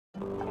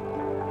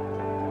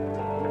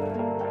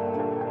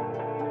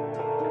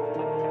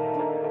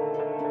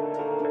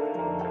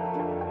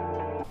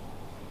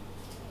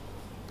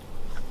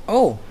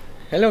Oh,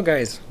 hello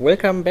guys,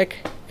 welcome back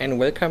and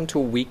welcome to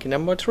week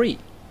number 3.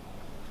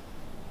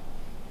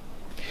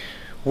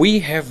 We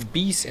have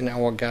bees in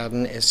our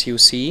garden, as you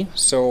see,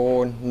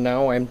 so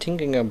now I'm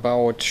thinking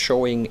about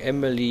showing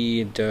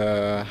Emily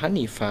the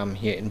honey farm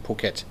here in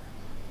Phuket.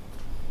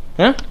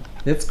 Huh?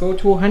 Let's go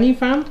to a honey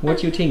farm? What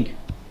do you think?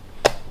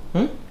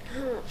 Hmm?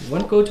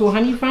 Want to go to a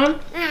honey farm?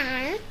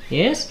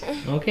 Yes?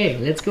 Okay,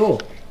 let's go.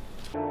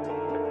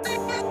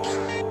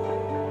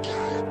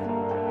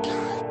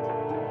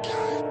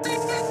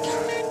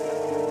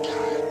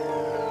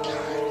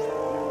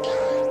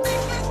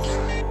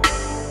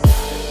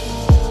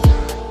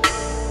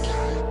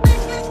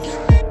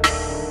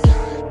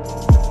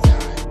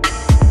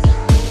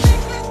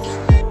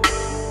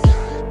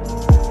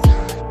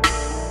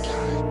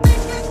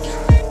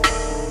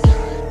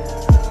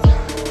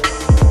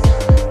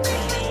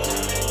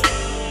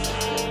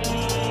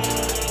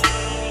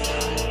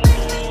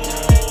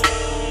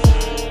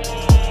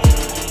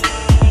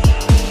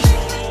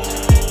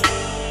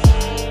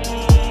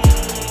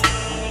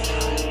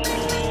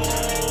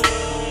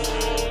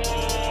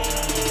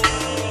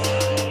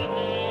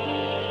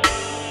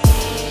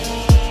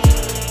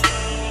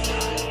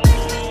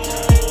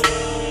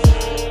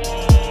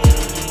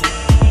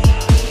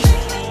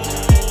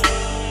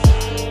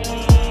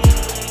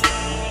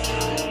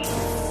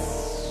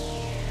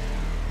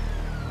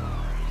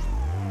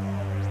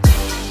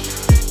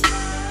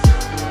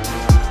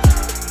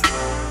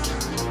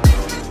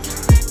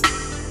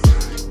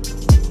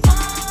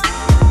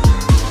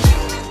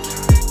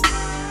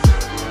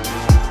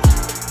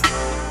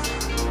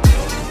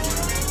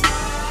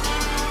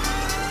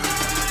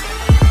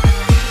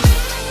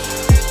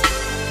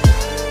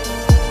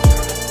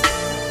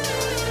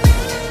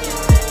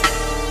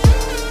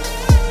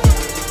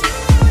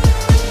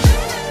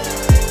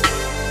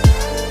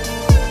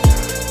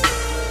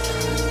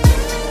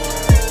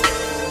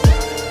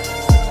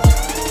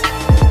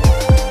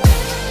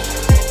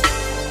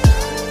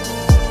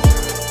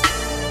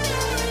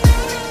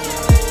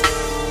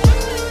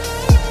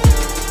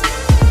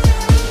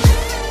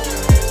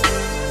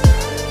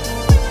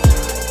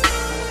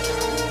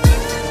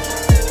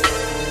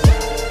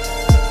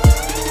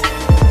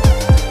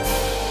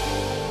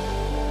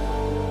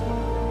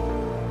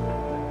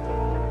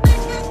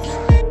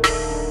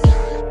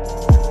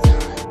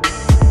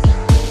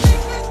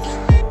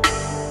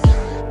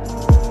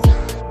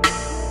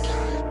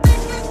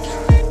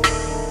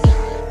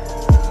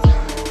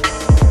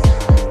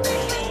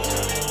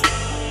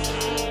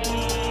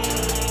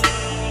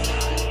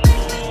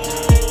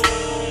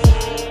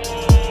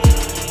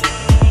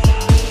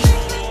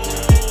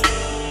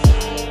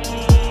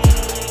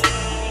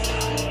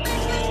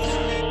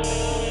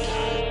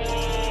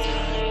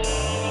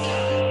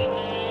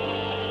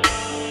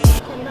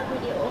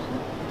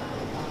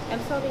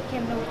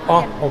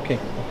 Oh, okay.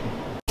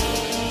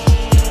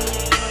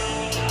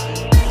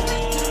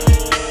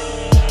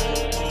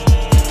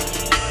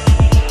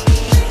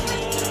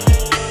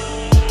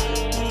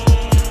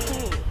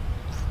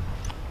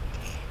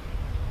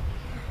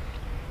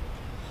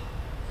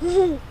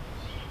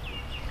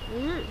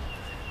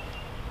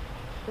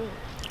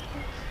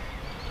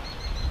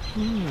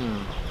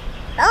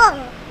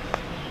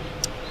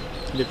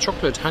 The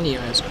chocolate honey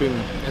ice cream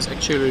is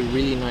actually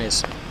really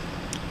nice.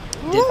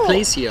 The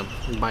place here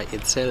by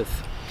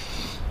itself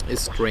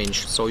is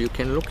strange, so you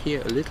can look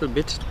here a little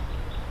bit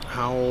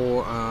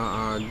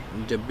how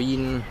the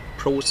bean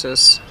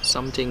process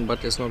something,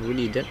 but it's not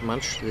really that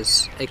much.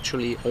 There's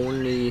actually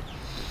only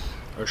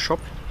a shop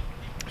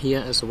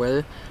here as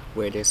well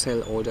where they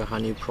sell all the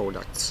honey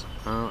products.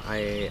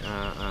 I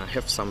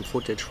have some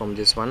footage from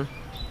this one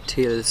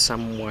till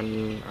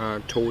someone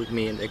told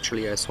me, and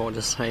actually I saw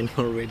the sign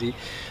already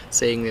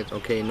saying that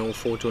okay, no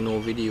photo, no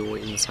video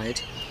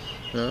inside.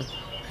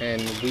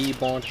 And we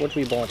bought what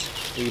we bought.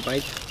 We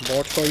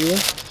bought for you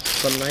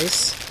some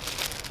nice.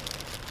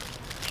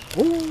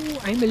 Oh,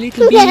 I'm a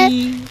little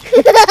bee.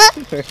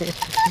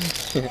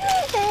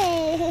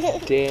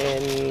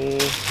 Then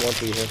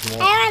what we have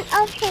more? I want to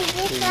open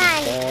this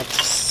one. We bought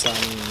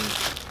some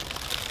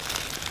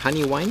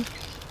honey wine.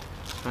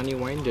 Honey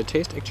wine. The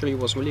taste actually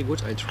was really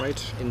good. I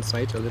tried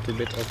inside a little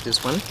bit of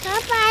this one.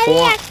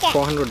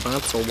 400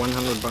 baht, so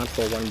 100 baht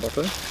for one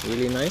bottle.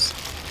 Really nice.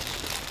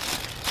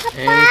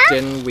 And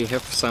then we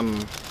have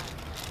some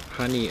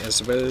honey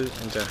as well,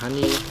 and the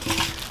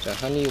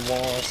honey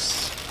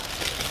was,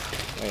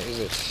 where is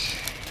it?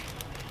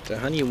 The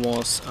honey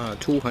was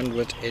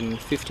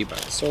 250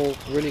 baht, so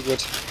really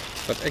good,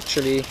 but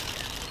actually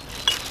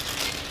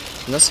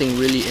nothing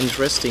really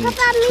interesting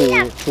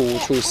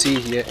to see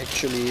here.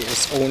 Actually,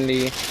 it's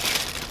only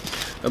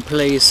a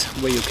place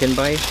where you can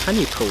buy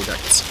honey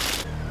products.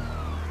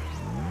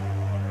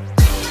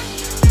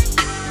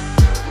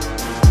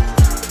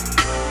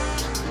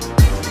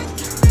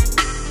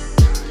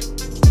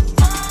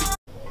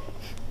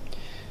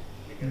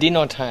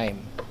 Dinner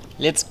time.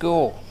 Let's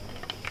go.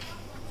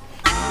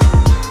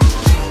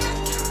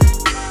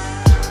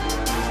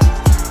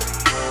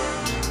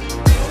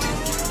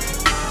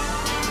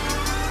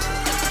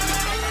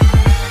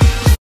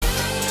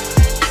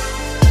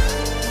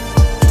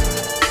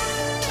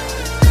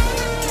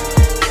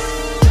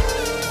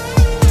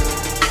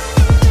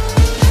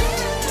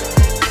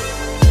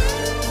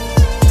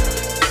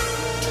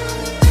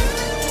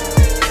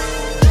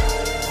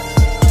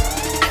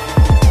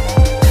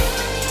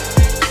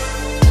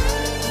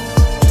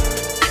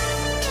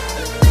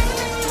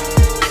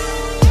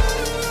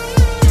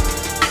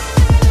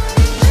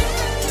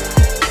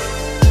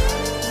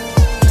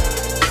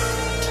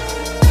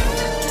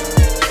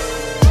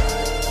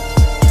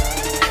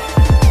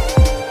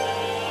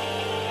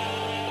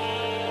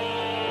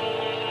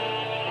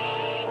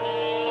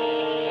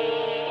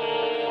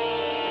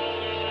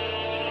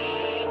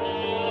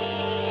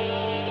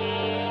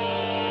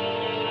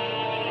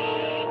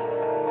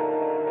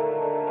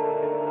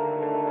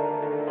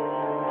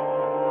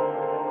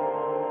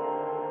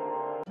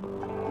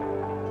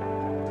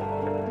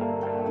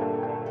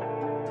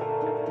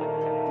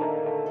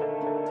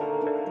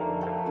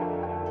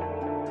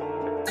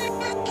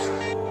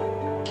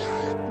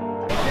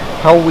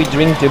 how we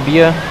drink the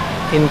beer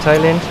in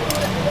Thailand?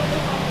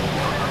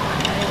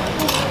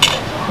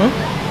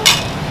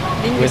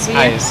 With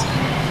ice.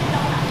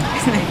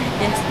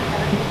 Yes.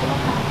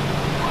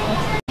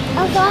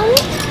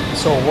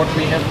 So what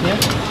we have here?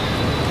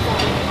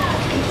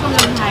 Không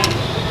làm Thai.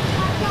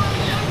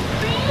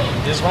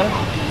 This one?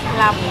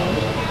 Lạp hủ.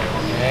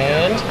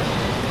 And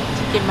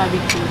Chicken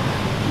barbecue.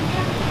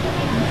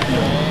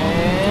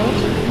 and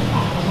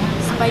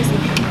Spicy.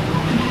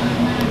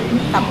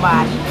 Tằm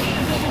bạc.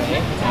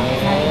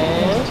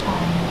 and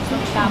ส้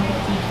มตำ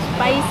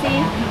Spicy.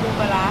 ปู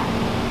ปลาร้า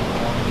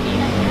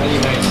very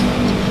nice.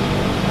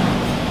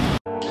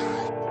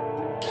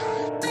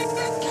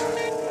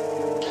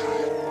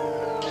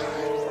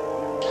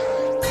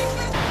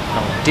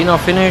 Dinner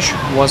finish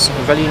was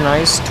very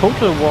nice.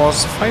 Total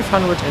was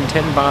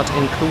 510 baht,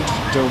 include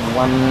the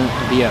one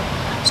beer.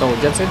 So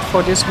that's it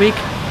for this week.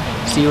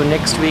 See you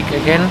next week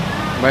again.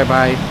 Bye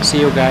bye. See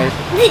you guys.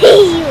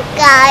 See you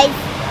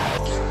guys.